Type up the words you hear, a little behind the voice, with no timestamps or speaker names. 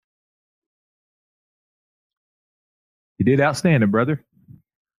You did outstanding, brother.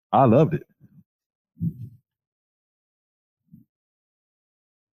 I loved it.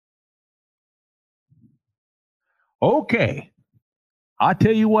 Okay. I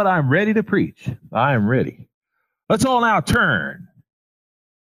tell you what, I'm ready to preach. I am ready. Let's all now turn.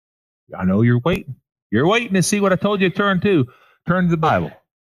 I know you're waiting. You're waiting to see what I told you to turn to. Turn to the Bible.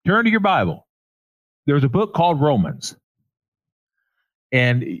 Turn to your Bible. There's a book called Romans.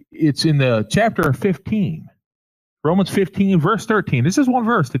 And it's in the chapter 15. Romans 15, verse 13. This is one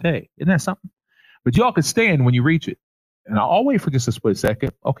verse today. Isn't that something? But y'all can stand when you reach it. And I'll wait for just a split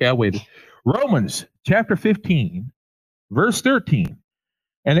second. Okay, I waited. Romans chapter 15, verse 13.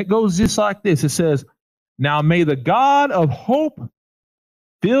 And it goes just like this. It says, now may the God of hope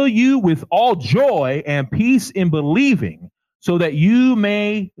fill you with all joy and peace in believing, so that you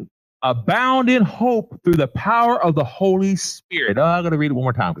may abound in hope through the power of the Holy Spirit. Oh, I'm going to read it one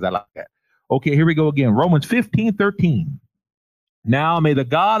more time because I like that. Okay, here we go again. Romans 15, 13. Now may the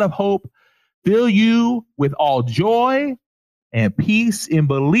God of hope fill you with all joy and peace in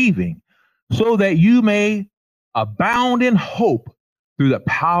believing, so that you may abound in hope through the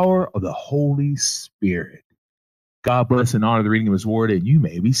power of the Holy Spirit. God bless and honor the reading of his word, and you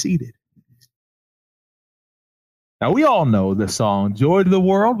may be seated. Now, we all know the song, Joy to the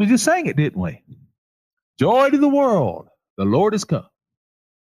World. We just sang it, didn't we? Joy to the world, the Lord has come.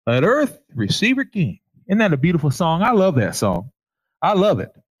 Let earth receive her King. Isn't that a beautiful song? I love that song. I love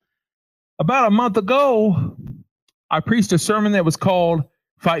it. About a month ago, I preached a sermon that was called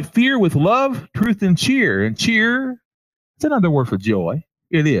Fight Fear with Love, Truth, and Cheer. And cheer, it's another word for joy.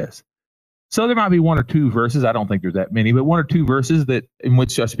 It is. So there might be one or two verses. I don't think there's that many, but one or two verses that in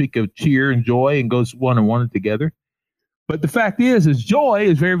which I speak of cheer and joy and goes one and one together. But the fact is joy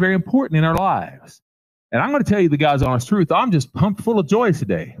is very, very important in our lives. And I'm going to tell you the God's honest truth. I'm just pumped full of joy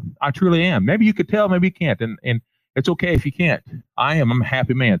today. I truly am. Maybe you could tell, maybe you can't. And it's okay if you can't. I'm a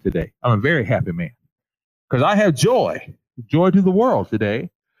happy man today. I'm a very happy man because I have joy to the world today.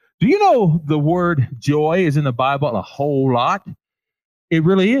 Do you know the word joy is in the Bible a whole lot? It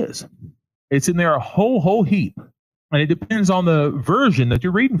really is. It's in there a whole heap. And it depends on the version that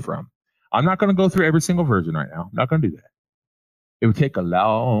you're reading from. I'm not going to go through every single version right now. I'm not going to do that. It would take a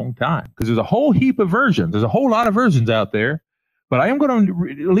long time because there's a whole heap of versions. There's a whole lot of versions out there. But I am going to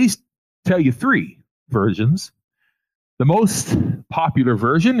at least tell you three versions. The most popular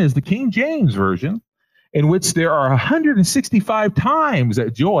version is the King James Version, in which there are 165 times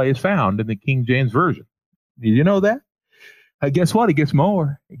that joy is found in the King James Version. Did you know that? Guess what? It gets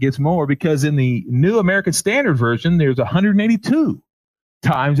more. It gets more because in the New American Standard Version, there's 182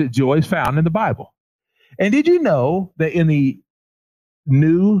 times that joy is found in the Bible. And did you know that in the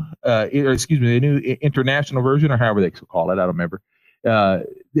New International Version, or however they call it, I don't remember,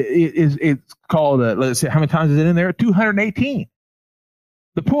 it's called, let's say, how many times is it in there? 218.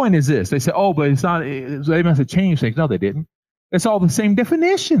 The point is this. They say, oh, but it's not, they must have changed things. No, they didn't. It's all the same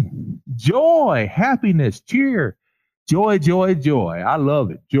definition. Joy, happiness, cheer. Joy, joy, joy. I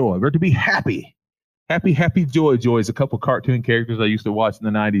love it. Joy. We're to be happy. Happy, happy, joy, joy is a couple of cartoon characters I used to watch in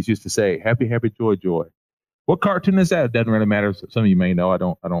the 90s used to say. Happy, happy, joy, joy. What cartoon is that? It doesn't really matter. Some of you may know. I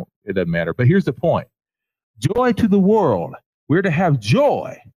don't, it doesn't matter. But here's the point. Joy to the world. We're to have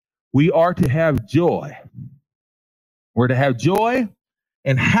joy. We are to have joy. We're to have joy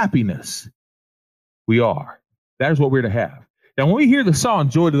and happiness. We are. That is what we're to have. Now, when we hear the song,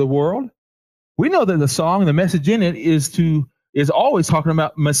 Joy to the World, we know that the song, the message in it is always talking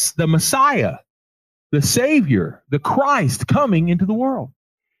about the Messiah, the Savior, the Christ coming into the world.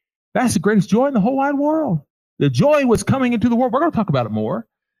 That's the greatest joy in the whole wide world. The joy was coming into the world. We're going to talk about it more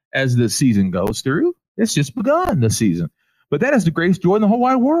as the season goes through. It's just begun, the season. But that is the greatest joy in the whole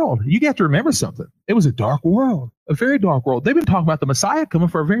wide world. You have to remember something. It was a dark world, a very dark world. They've been talking about the Messiah coming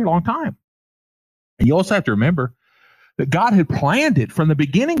for a very long time. And you also have to remember that God had planned it from the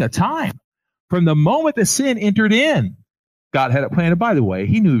beginning of time. From the moment that sin entered in, God had it planned. By the way,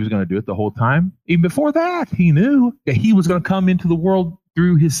 he knew he was going to do it the whole time. Even before that, he knew that he was going to come into the world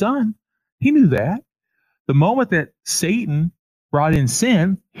through his son. He knew that. The moment that Satan brought in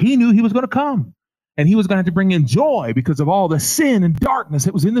sin, he knew he was going to come. And he was going to have to bring in joy because of all the sin and darkness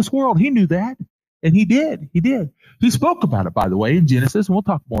that was in this world. He knew that. And he did. He did. He spoke about it, by the way, in Genesis. And we'll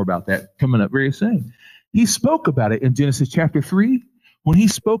talk more about that coming up very soon. He spoke about it in Genesis chapter 3 when he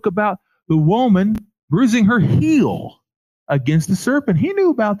spoke about the woman bruising her heel against the serpent. He knew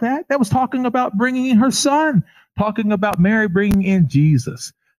about that. That was talking about bringing in her son, talking about Mary bringing in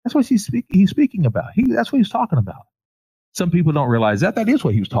Jesus. That's what he's speaking about. That's what he's talking about. Some people don't realize that. That is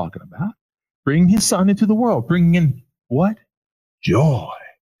what he was talking about. Bringing his son into the world. Bringing in what? Joy.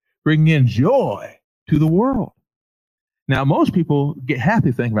 Bringing in joy to the world. Now, most people get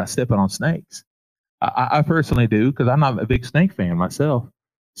happy thinking about stepping on snakes. I personally do, because I'm not a big snake fan myself.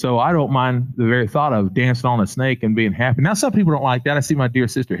 So I don't mind the very thought of dancing on a snake and being happy. Now, some people don't like that. I see my dear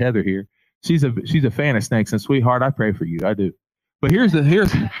sister Heather here. She's a fan of snakes, and sweetheart, I pray for you. I do. But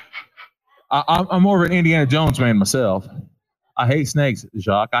I'm more of an Indiana Jones man myself. I hate snakes,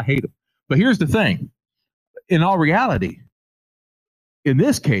 Jacques. I hate them. But here's the thing. In all reality, in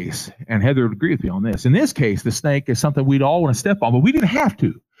this case, and Heather would agree with me on this, in this case, the snake is something we'd all want to step on, but we didn't have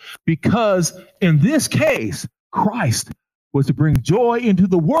to, because in this case, Christ was to bring joy into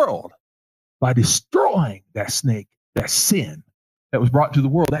the world by destroying that snake, that sin that was brought to the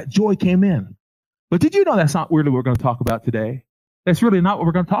world. That joy came in. But did you know that's not really what we're going to talk about today? That's really not what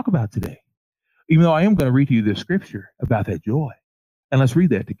we're going to talk about today. Even though I am going to read to you this scripture about that joy. And let's read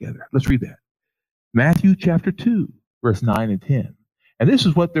that together. Let's read that. Matthew chapter 2, verse 9 and 10. And this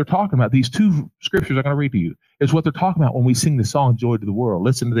is what they're talking about. These two scriptures I'm going to read to you is what they're talking about when we sing the song Joy to the World.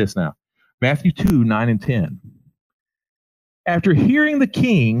 Listen to this now. Matthew 2, 9 and 10. After hearing the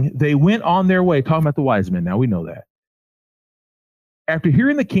king, they went on their way. Talking about the wise men now, we know that. After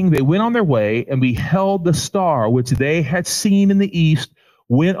hearing the king, they went on their way and beheld the star which they had seen in the east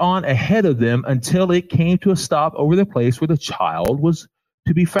went on ahead of them until it came to a stop over the place where the child was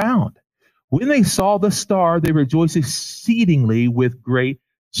to be found. When they saw the star, they rejoiced exceedingly with great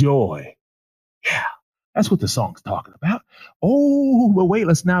joy. Yeah, that's what the song's talking about. Oh, but wait,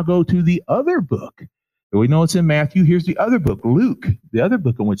 let's now go to the other book. We know it's in Matthew. Here's the other book, Luke, the other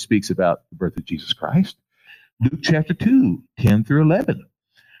book in which speaks about the birth of Jesus Christ. Luke chapter 2, 10 through 11.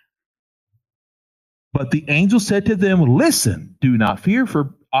 But the angel said to them, listen, do not fear,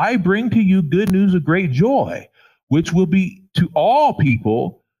 for I bring to you good news of great joy, which will be to all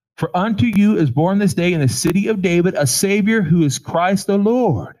people. For unto you is born this day in the city of David a Savior who is Christ the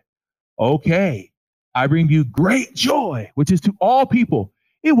Lord. Okay, I bring you great joy, which is to all people.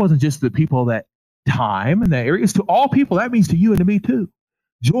 It wasn't just the people of that time and that area. It's to all people. That means to you and to me too.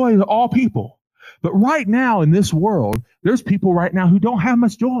 Joy to all people. But right now in this world, there's people right now who don't have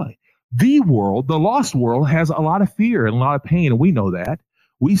much joy. The world, the lost world, has a lot of fear and a lot of pain, and we know that.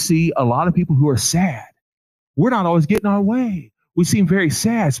 We see a lot of people who are sad. We're not always getting our way. We seem very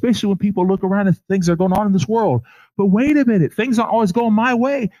sad, especially when people look around and things are going on in this world. But wait a minute, things aren't always going my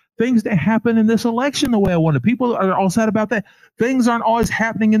way. Things that happen in this election the way I wanted. People are all sad about that. Things aren't always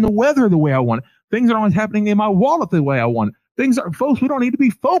happening in the weather the way I want it. Things aren't always happening in my wallet the way I want it. Folks, we don't need to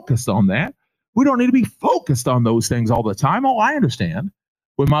be focused on that. We don't need to be focused on those things all the time. Oh, I understand.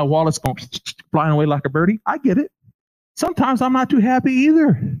 When my wallet's going flying away like a birdie, I get it. Sometimes I'm not too happy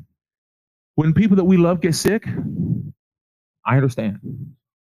either. When people that we love get sick, I understand.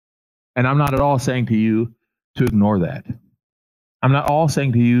 And I'm not at all saying to you to ignore that. I'm not all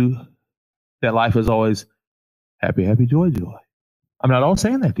saying to you that life is always happy, happy, joy, joy. I'm not all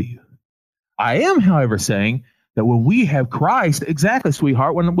saying that to you. I am, however, saying that when we have Christ, exactly,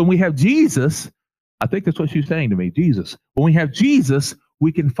 sweetheart, when we have Jesus, I think that's what she's saying to me, Jesus. When we have Jesus,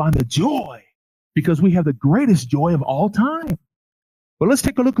 we can find the joy because we have the greatest joy of all time. But let's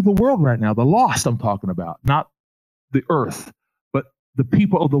take a look at the world right now, the lost I'm talking about, not the earth, but the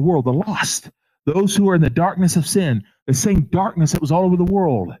people of the world, the lost, those who are in the darkness of sin, the same darkness that was all over the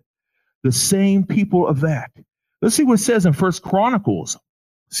world, the same people of that. Let's see what it says in 1 Chronicles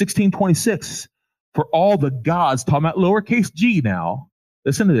 16:26. For all the gods, talking about lowercase g now,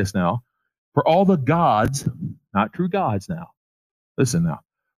 listen to this now, for all the gods, not true gods now, listen now,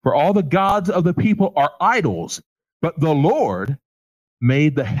 for all the gods of the people are idols, but the Lord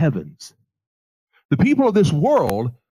made the heavens. The people of this world